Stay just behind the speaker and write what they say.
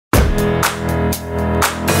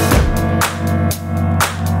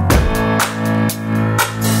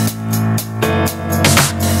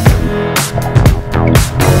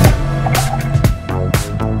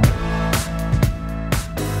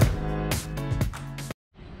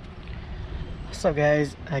What's up,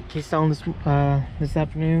 guys? I came on this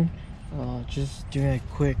afternoon. Just doing a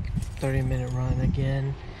quick 30-minute run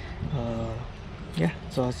again. Yeah,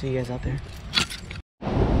 so I'll see you guys out there.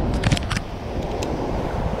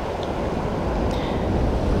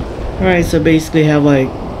 Alright, so basically have like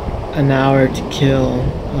an hour to kill.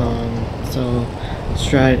 So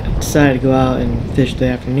decided to go out and fish the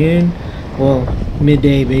afternoon. Well,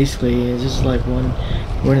 midday basically. It's just like one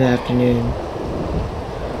in the afternoon.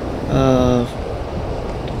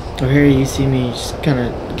 Over here you see me just kind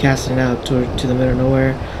of casting out to the middle of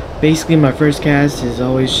nowhere. Basically my first cast is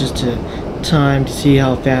always just to time to see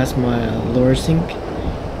how fast my lure sink.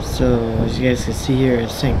 So as you guys can see here,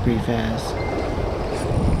 it sank pretty fast.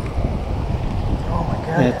 Oh my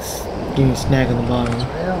god. That's getting snagged on the bottom.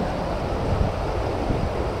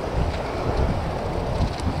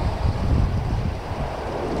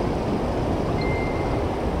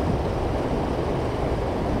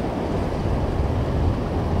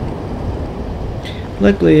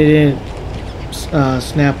 Luckily it didn't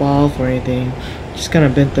snap off or anything, just kind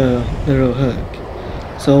of bent the little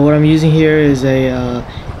hook. So what I'm using here is a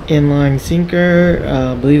inline sinker,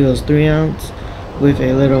 I believe it was 3 ounce, with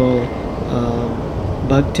a little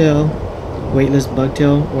bucktail, weightless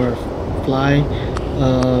bucktail or fly.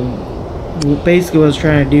 Basically what I was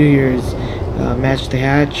trying to do here is match the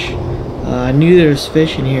hatch. I knew there was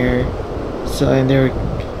fish in here, and they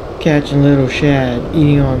were catching little shad,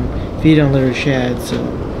 feed on little shad, so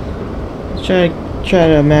try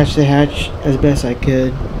to match the hatch as best I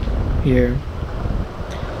could here.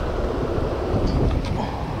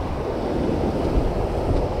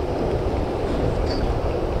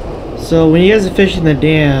 So when you guys are fishing the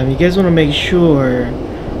dam, you guys want to make sure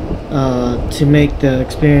to make the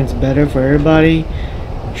experience better for everybody.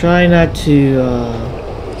 Try not to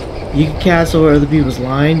you can cast over other people's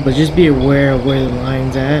line, but just be aware of where the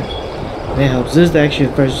line's at. That helps. This is actually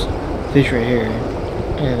the first fish right here,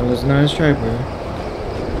 and it was not a striper.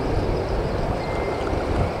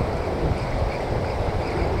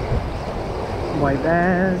 White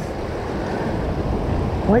bass,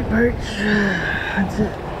 white perch. That's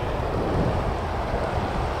it.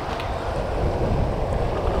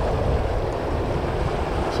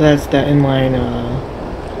 So that's that inline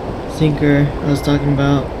sinker I was talking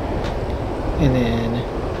about, and then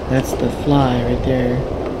that's the fly right there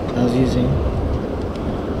I was using.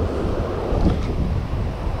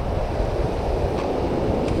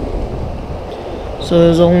 So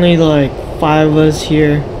there's only like 5 of us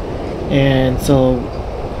here, and so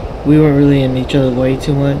we weren't really in each other's way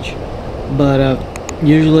too much. But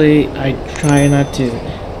usually I try not to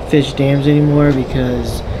fish dams anymore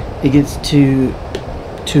because it gets too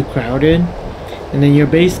crowded, and then you're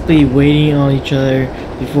basically waiting on each other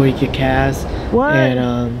before you can cast. What?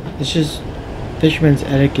 And it's just fisherman's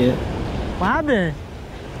etiquette. What happened?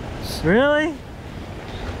 Really?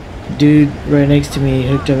 Dude right next to me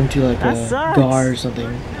hooked up into like That a sucks. gar or something.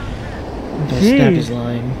 I snapped his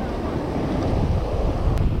line.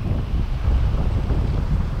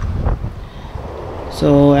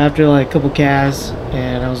 So after like a couple casts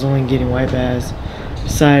and I was only getting white bass,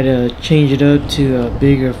 decided to change it up to a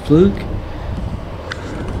bigger fluke.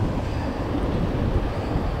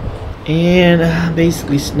 And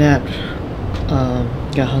basically snapped.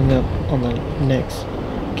 Got hung up on the next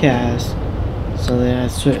cast. So then I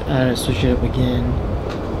had to switch it up again.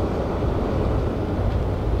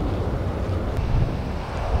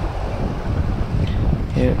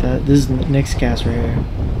 Here, this is the next cast right here.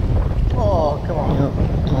 Oh, come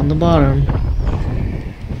on. Yep, on the bottom.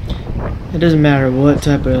 It doesn't matter what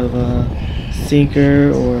type of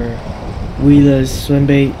sinker or weedless swim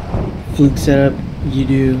bait fluke setup you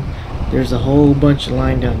do. There's a whole bunch of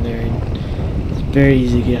line down there, and it's very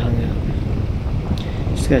easy to get hung up.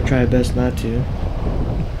 Just gotta try best not to.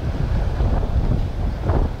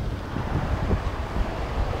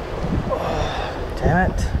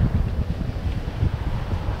 Damn it.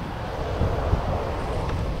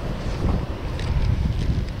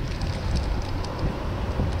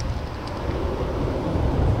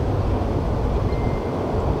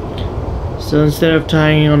 So instead of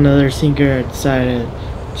tying on another sinker, I decided to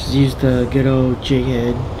just use the good old jig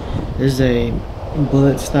head. This is a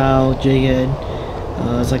bullet style jig head.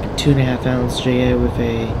 It's like a 2.5 ounce jig head with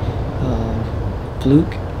a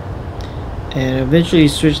fluke. And eventually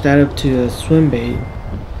switched that up to a swim bait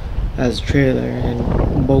as a trailer,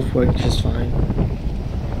 and both worked just fine.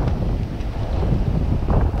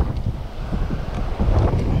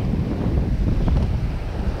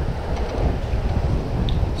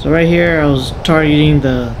 So right here I was targeting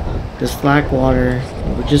the slack water,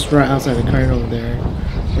 just right outside the current over there.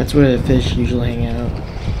 That's where the fish usually hang out.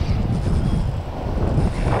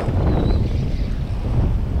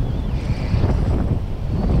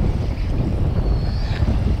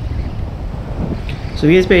 So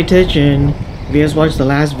if you guys pay attention, if you guys watched the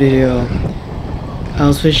last video, I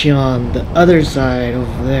was fishing on the other side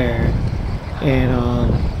over there, and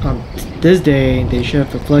on this day they shut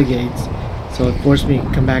up the floodgates, so it forced me to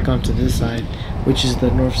come back onto this side, which is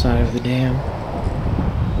the north side of the dam.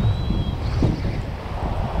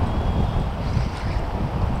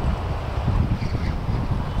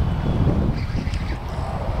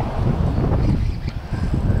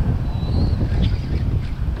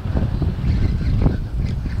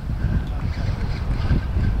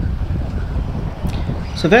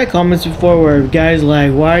 So I've had comments before where guys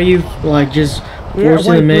like, why are you like just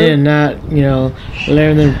forcing them in and not, you know,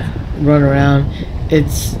 letting them run around?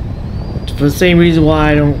 It's for the same reason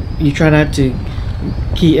why you try not to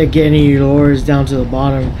get any of your lures down to the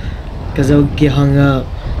bottom, because they'll get hung up.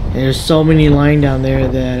 And there's so many line down there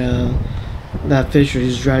that that fish will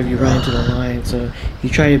just drive you right into the line. So you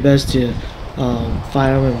try your best to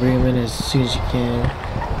find them and bring them in as soon as you can.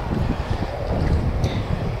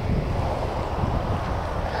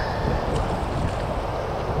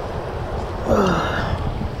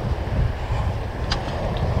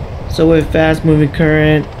 So with fast moving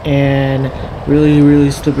current and really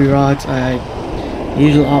slippery rocks, I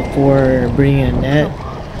usually opt for bringing a net.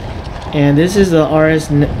 And this is the RS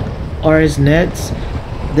nets.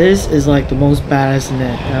 This is like the most badass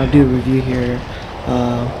net, and I'll do a review here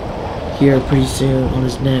pretty soon on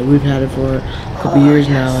this net. We've had it for a couple years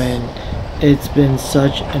now, and it's been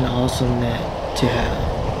such an awesome net to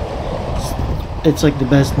have. It's like the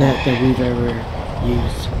best net that we've ever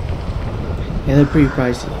used, and they're pretty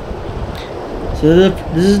pricey. So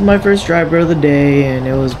this is my first striper of the day, and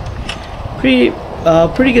it was pretty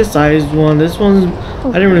good sized one. This one's,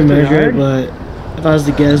 I didn't really measure it, but if I was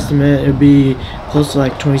to guesstimate, it'd be close to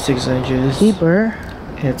like 26 inches. Deeper.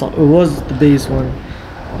 And it was the biggest one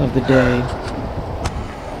of the day.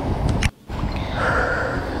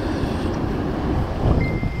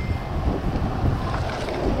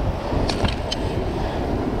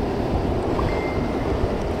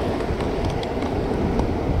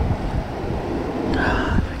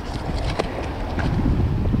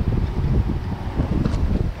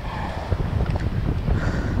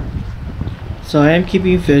 So I am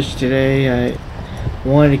keeping fish today. I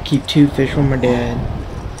wanted to keep 2 fish for my dad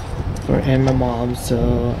and my mom.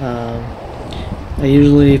 So I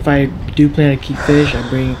usually, if I do plan to keep fish,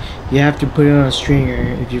 you have to put it on a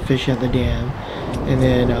stringer if you're fishing at the dam, and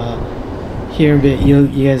then here in a bit you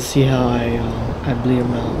guys see how I bleed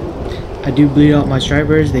them out. I do bleed out my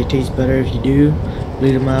stripers. They taste better if you do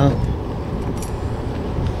bleed them out.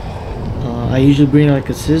 I usually bring like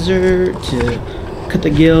a scissor to cut the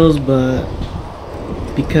gills, but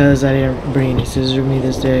because I didn't bring any scissors with me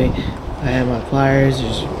this day, I have my pliers.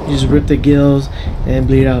 Just rip the gills and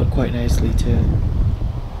bleed out quite nicely too.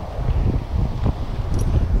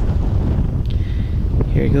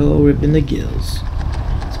 Here we go, ripping the gills.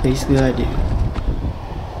 That's basically what I do.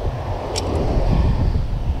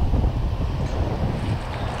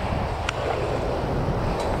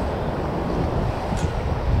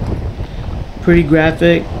 Pretty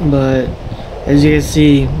graphic, but as you can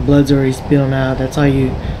see, blood's already spilling out. That's what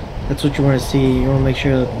you want to see. You want to make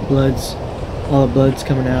sure all the blood's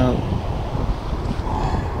coming out.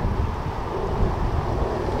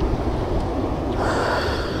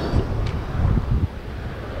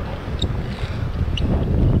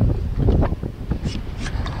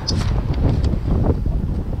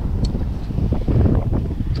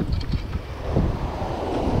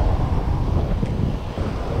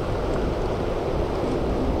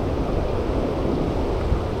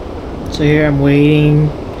 So here I'm waiting.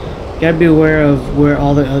 You gotta be aware of where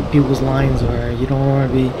all the other people's lines are. You don't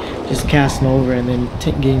want to be just casting over and then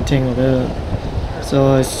getting tangled up.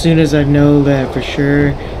 So as soon as I know that for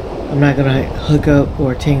sure I'm not gonna hook up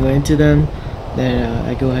or tangle into them, then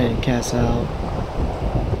I go ahead and cast out.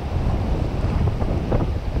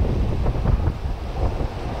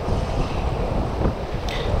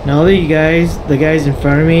 Now the guys in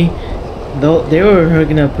front of me, they were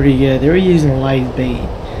hooking up pretty good. They were using live bait.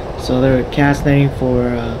 So they were casting for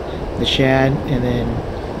the shad, and then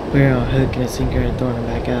putting on a hook and a sinker and throwing them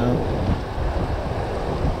back out.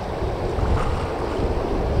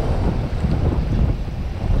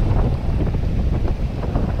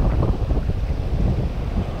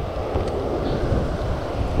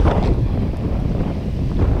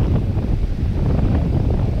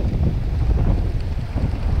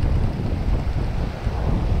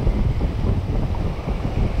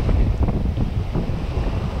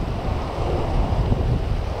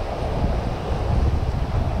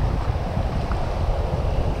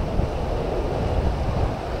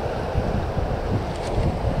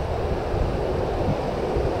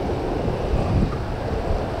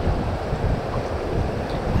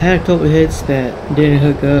 had a couple hits that didn't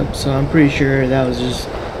hook up, so I'm pretty sure that was just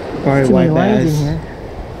probably Too many white lines in bass. here.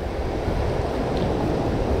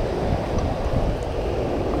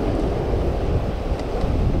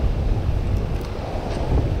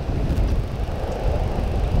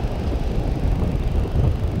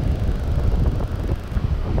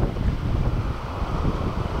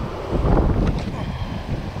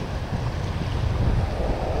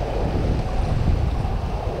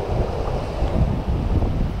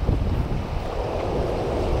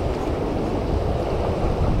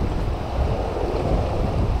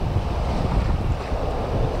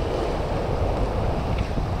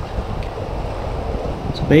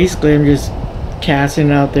 So basically I'm just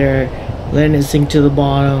casting out there, letting it sink to the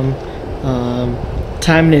bottom,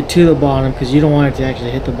 timing it to the bottom because you don't want it to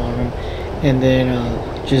actually hit the bottom, and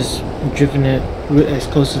then just drifting it as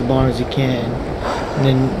close to the bottom as you can. And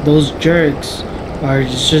then those jerks are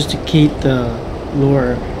just to keep the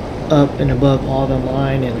lure up and above all the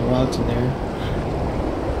line and the rocks in there.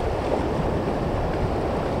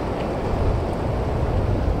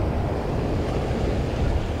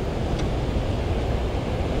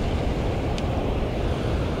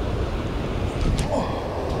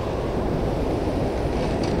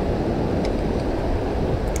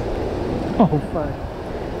 Oh, fuck.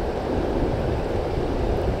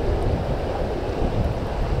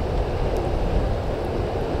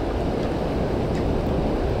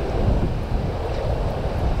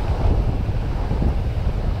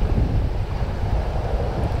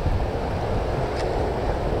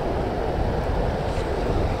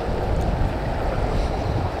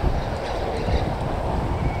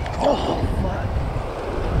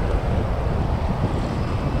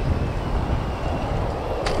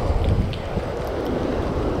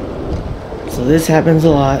 So this happens a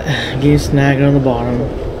lot, getting snagged on the bottom.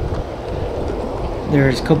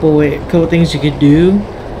 There's a couple things you could do,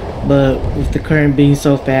 but with the current being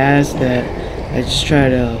so fast that I just try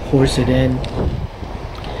to horse it in.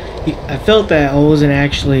 I felt that I wasn't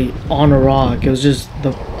actually on a rock. It was just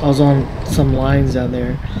I was on some lines down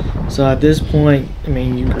there. So at this point, I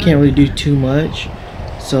mean, you can't really do too much.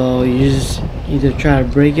 So you just either try to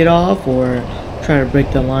break it off or try to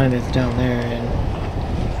break the line that's down there.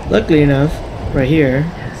 And luckily enough, right here,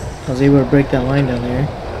 I was able to break that line down there.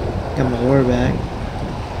 Got my lure back.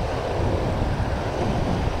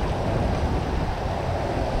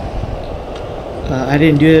 I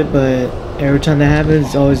didn't do it, but every time that happens,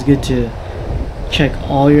 it's always good to check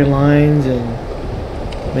all your lines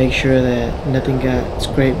and make sure that nothing got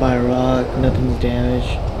scraped by a rock, nothing's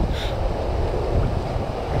damaged.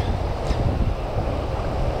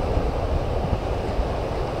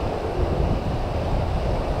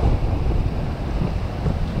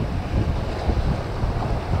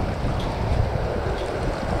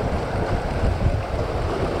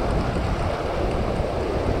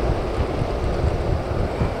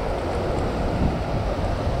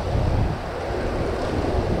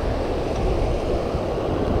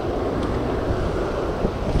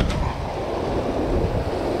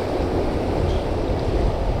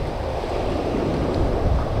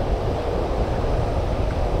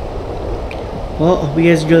 Well, hope you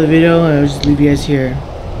guys enjoyed the video, and I'll just leave you guys here.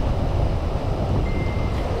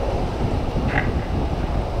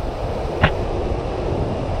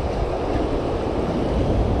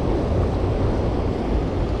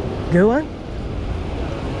 Good one?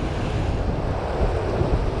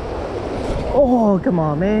 Oh, come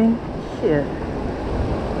on, man. Shit.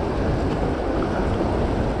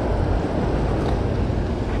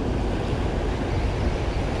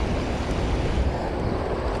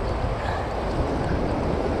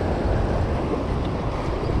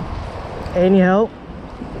 Any help?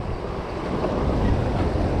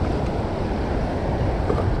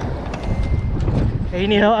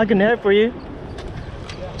 Any help? I can net it for you.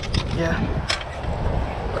 Yeah.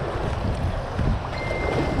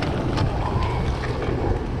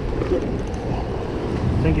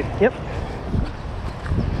 Thank you. Yep.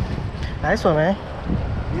 Nice one, man.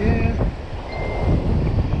 Yeah.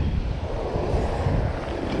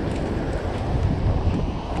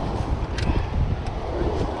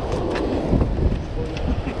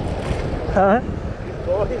 Huh?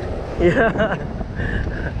 Yeah.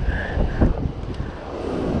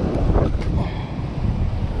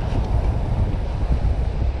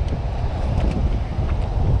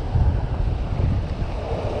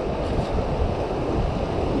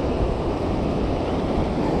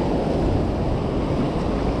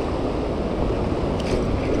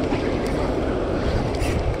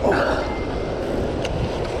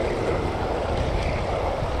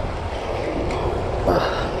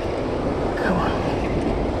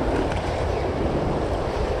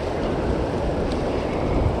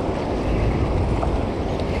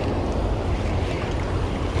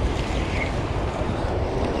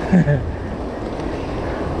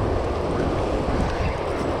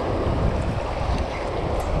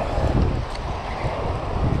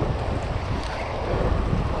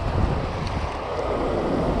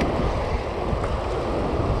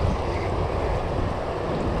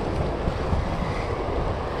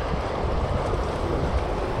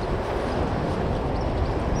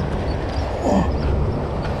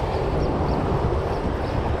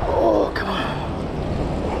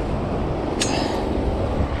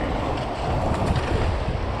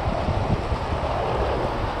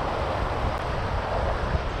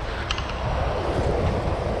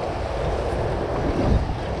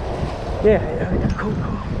 Yeah, cool.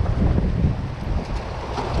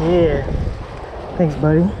 Yeah. Thanks,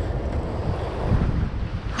 buddy.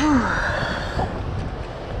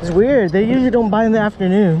 It's weird. They usually don't bite in the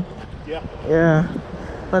afternoon. Yeah. Yeah.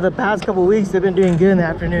 But the past couple weeks, they've been doing good in the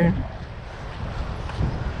afternoon.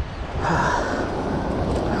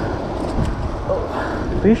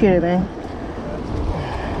 Oh, appreciate it, man.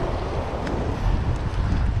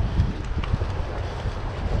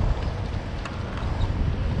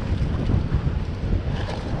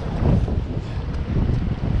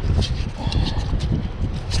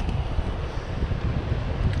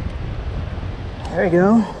 There we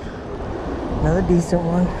go. Another decent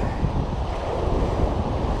one.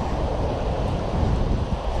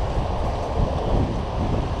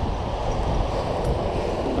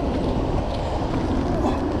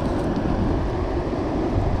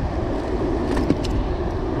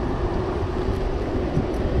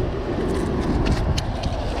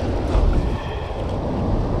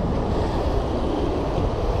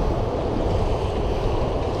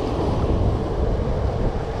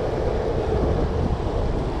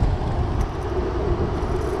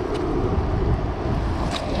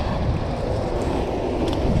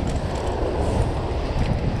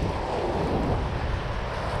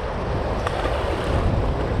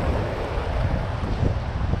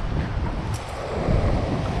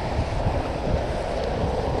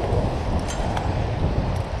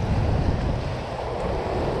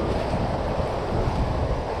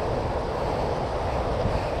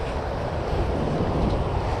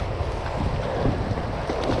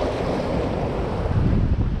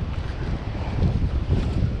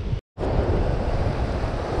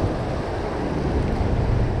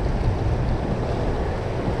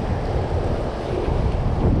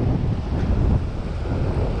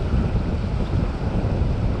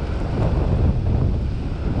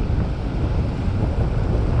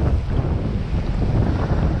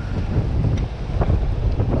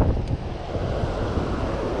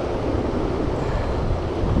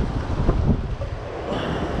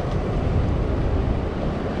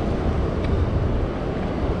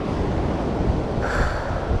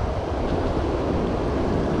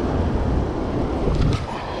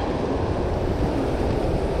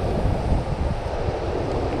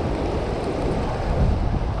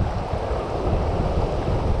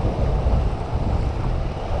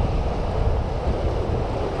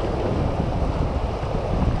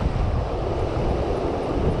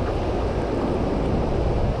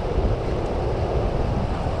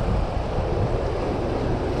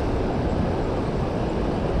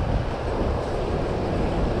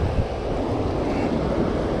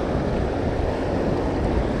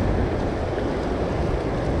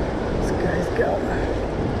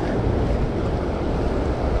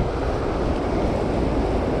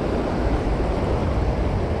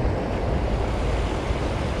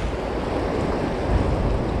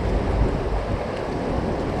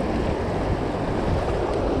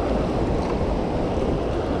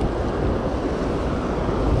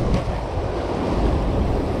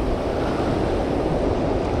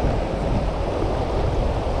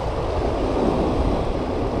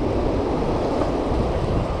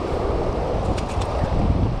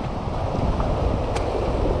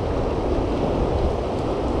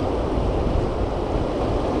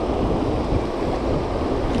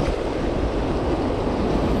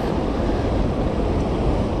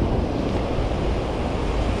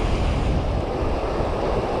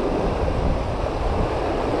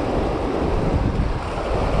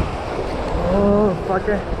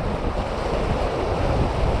 Fucker.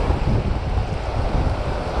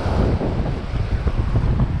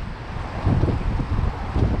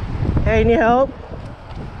 Hey, need help?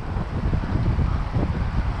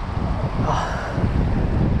 Oh.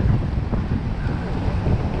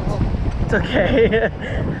 It's okay.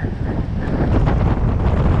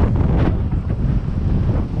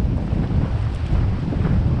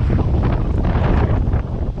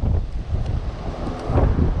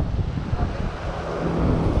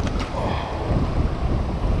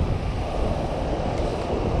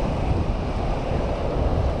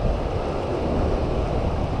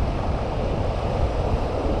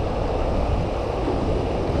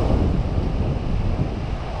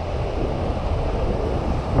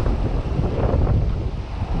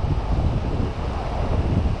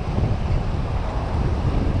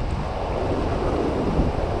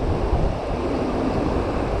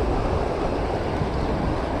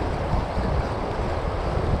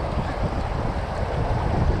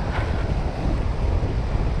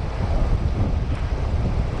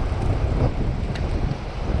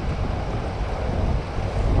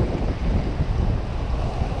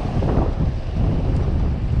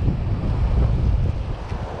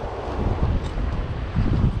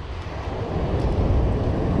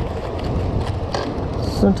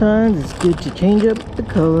 sometimes it's good to change up the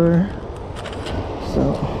color.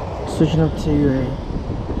 So switching up to a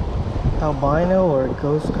albino or a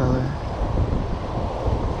ghost color.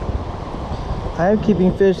 I am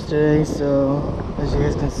keeping fish today, so as you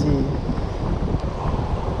guys can see,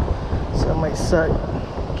 so it might suck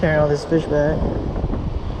carrying all this fish back.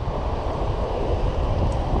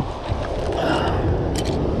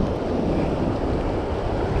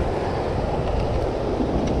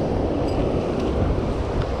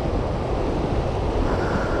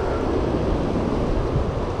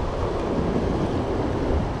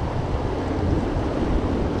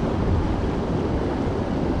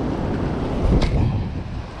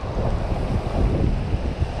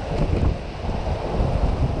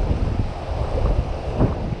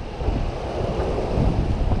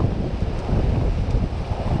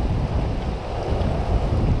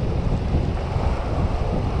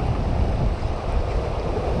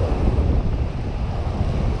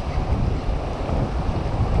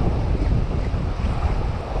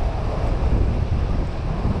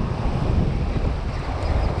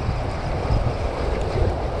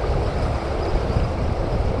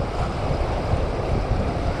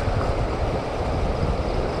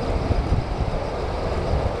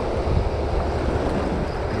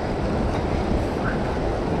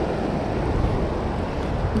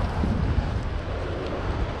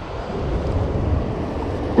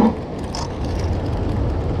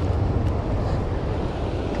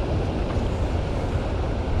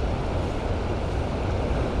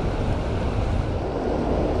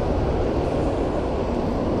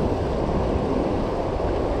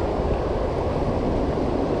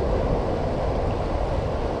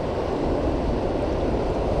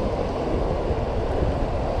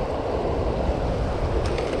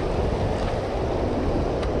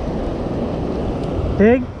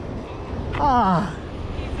 Pig? Ah.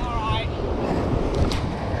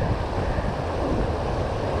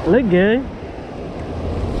 Look good.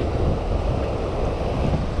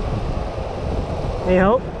 Need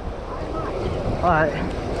help? Alright.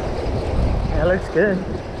 Yeah, looks good.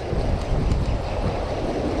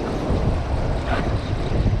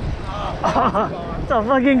 Oh, it's a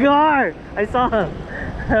fucking gar! I saw him.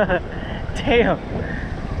 Damn.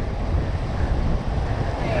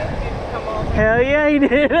 Hell yeah, he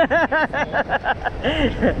did.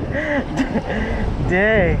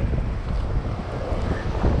 Dang.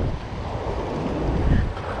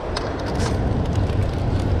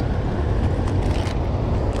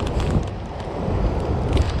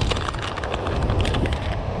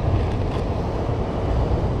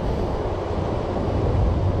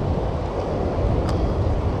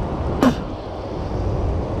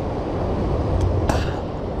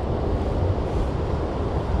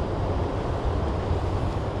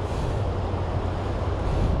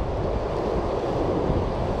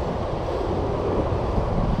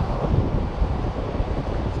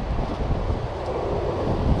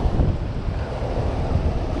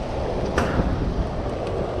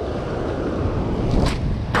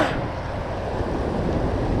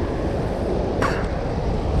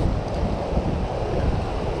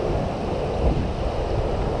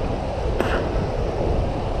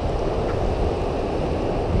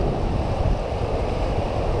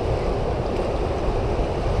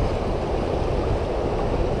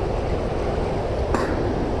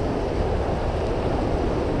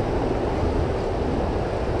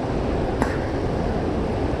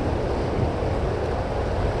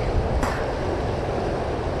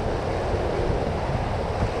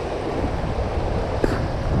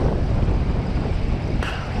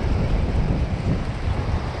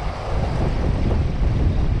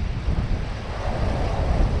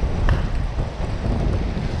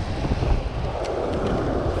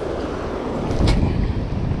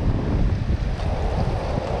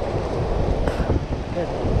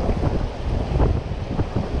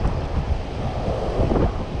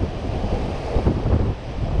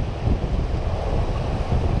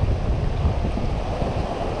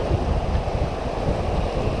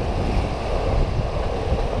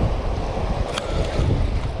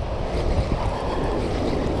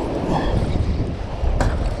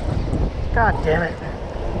 God damn it.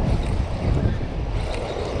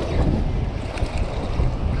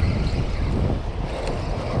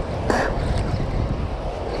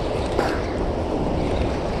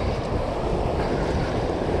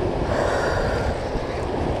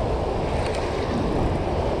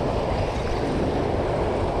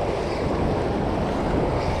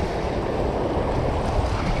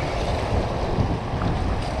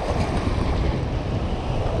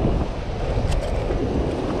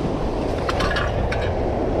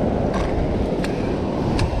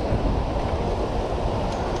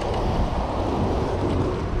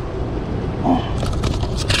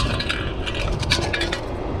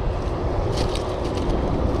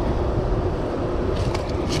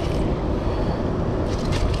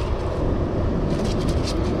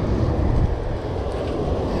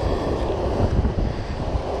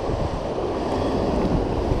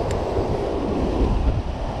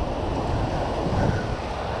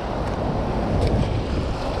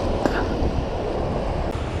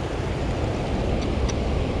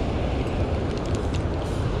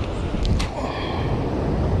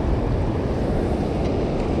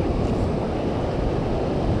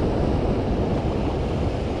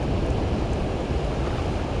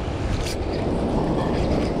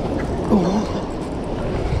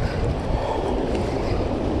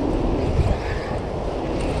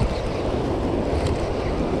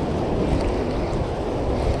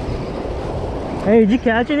 Hey, did you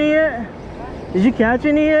catch any yet? Did you catch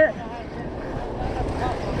any yet?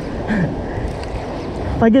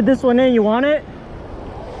 If I get this one in, you want it?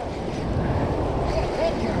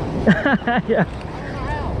 Yeah.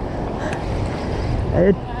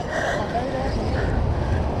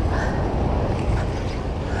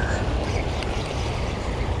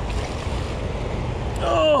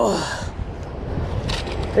 Oh,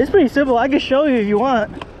 it's pretty simple. I can show you if you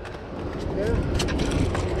want.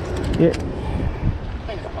 Yeah.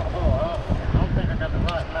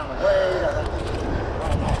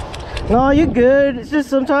 No, you're good. It's just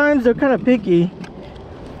sometimes they're kind of picky.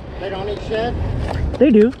 They don't eat shad? They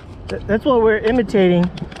do. That's what we're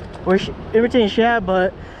imitating. We're imitating shad,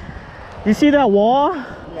 but you see that wall?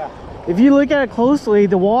 Yeah. If you look at it closely,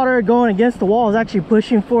 the water going against the wall is actually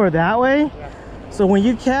pushing forward that way. Yeah. So when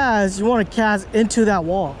you cast, you want to cast into that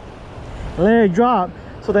wall. Let it drop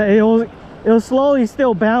so that it'll slowly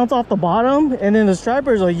still bounce off the bottom, and then the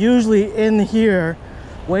stripers are usually in here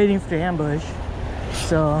waiting for the ambush.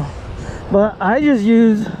 So, but I just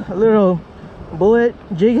use a little bullet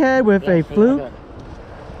jig head with a fluke.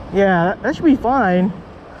 Yeah, that should be fine.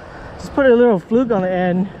 Just put a little fluke on the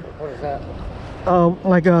end. What is that?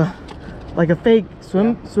 Like a fake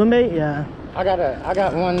swim bait. Yeah. I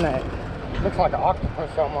got one that looks like an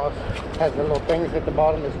octopus almost. Has the little things at the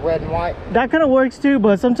bottom that's red and white. That kind of works too,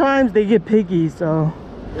 but sometimes they get picky. So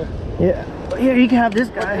yeah. But here you can have this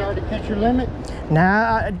guy. You already catch your limit?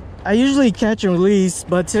 Nah, I usually catch and release,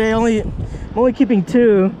 but today I'm only keeping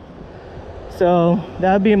 2. So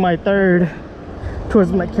that'll be my 3rd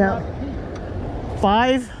towards my count.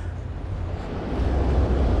 5.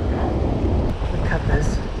 Let me cut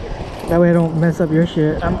this. That way I don't mess up your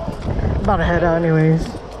shit. I'm about to head out anyways.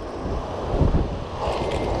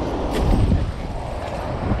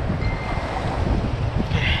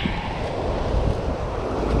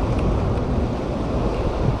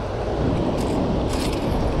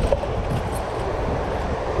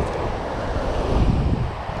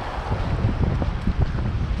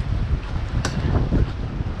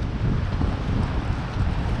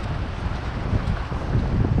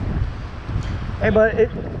 Hey, but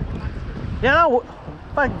yeah,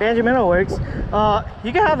 fuck, Benjamin works.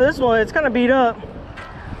 You can have this one. It's kind of beat up,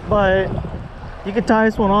 but you can tie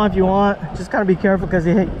this one on if you want. Just kind of be careful because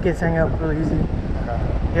it gets hung up really easy. Okay.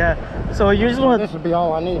 Yeah. So you just want. This would be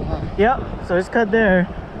all I need, huh? Yep. So it's cut there.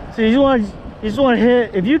 So you just want to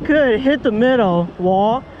hit. If you could hit the middle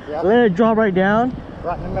wall, yep. Let it drop right down.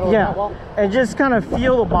 Right in the middle of that wall. And just kind of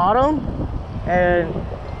feel the bottom. And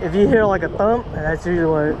if you hear like a thump, that's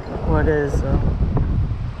usually what it is. So.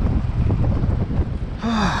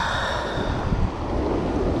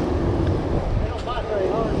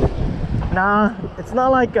 Nah, it's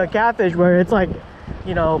not like a catfish where it's like,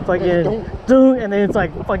 you know, fucking doom, and then it's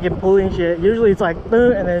like fucking pulling shit. Usually it's like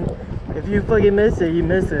doom, and then if you fucking miss it, you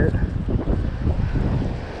miss it.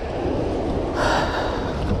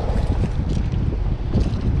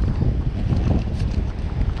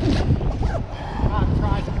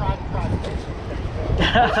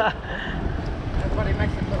 Everybody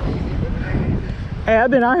makes it look easy, but it ain't easy. Hey, I've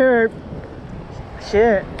been out here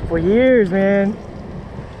shit for years, man.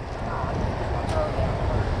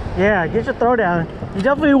 Yeah, get your throw down. You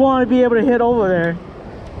definitely want to be able to hit over there.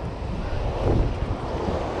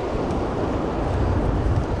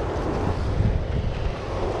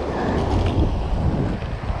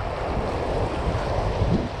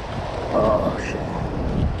 Oh shit.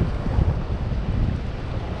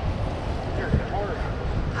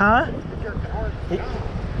 Huh?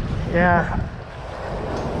 Yeah.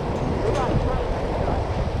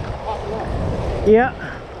 Yeah.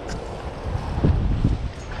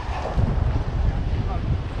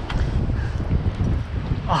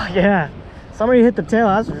 Oh yeah. Somebody hit the tail,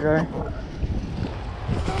 that's for sure.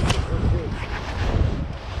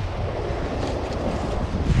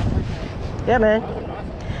 Yeah, man.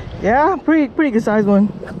 Yeah, pretty good sized one.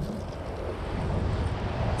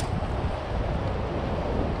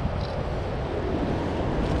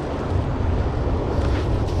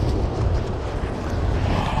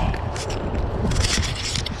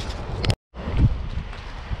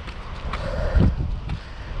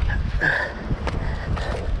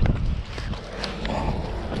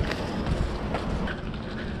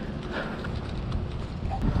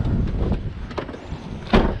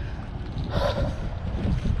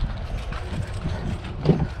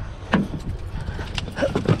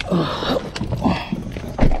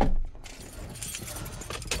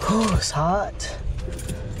 Oh, it's hot.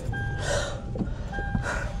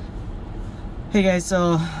 Hey guys,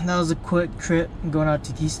 so that was a quick trip going out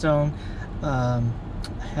to Keystone.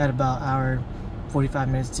 Had about hour 45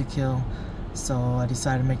 minutes to kill. So I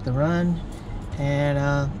decided to make the run, and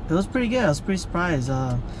it was pretty good. I was pretty surprised.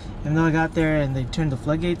 Even though I got there and they turned the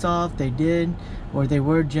floodgates off, they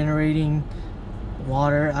were generating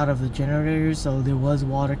water out of the generators, so there was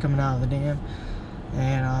water coming out of the dam,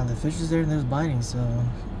 and the fish was there and they was biting. So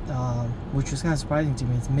which was kind of surprising to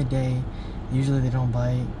me. It's midday, usually they don't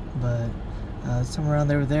bite, but this time around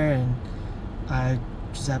they were there, and I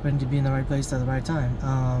just happened to be in the right place at the right time.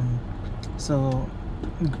 So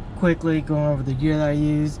quickly going over the gear that I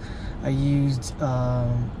used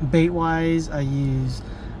bait wise, I used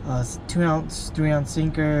a 2-ounce 3-ounce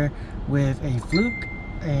sinker with a fluke,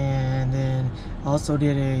 and then also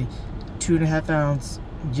did a 2.5-ounce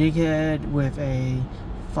jig head with a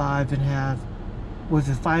 5-inch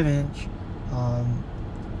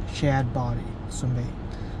shad body swim bait,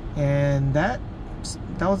 and that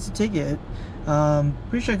was the ticket.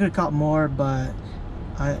 Pretty sure I could have caught more, but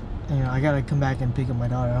I gotta come back and pick up my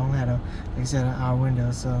daughter. I only had like I said, an hour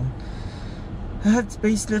window, so that's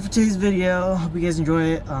basically it for today's video. Hope you guys enjoy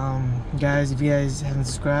it. Guys, if you guys haven't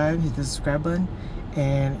subscribed, hit the subscribe button,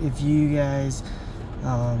 and if you guys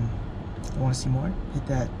want to see more, hit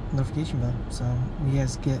that notification button so you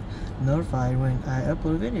guys get notified when I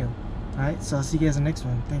upload a video. Alright, so I'll see you guys in the next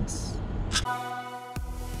one. Thanks.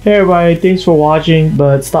 Hey everybody, thanks for watching,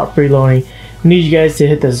 but stop freeloading. We need you guys to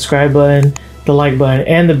hit the subscribe button, the like button,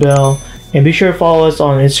 and the bell, and be sure to follow us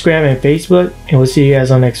on Instagram and Facebook, and we'll see you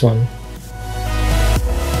guys on the next one.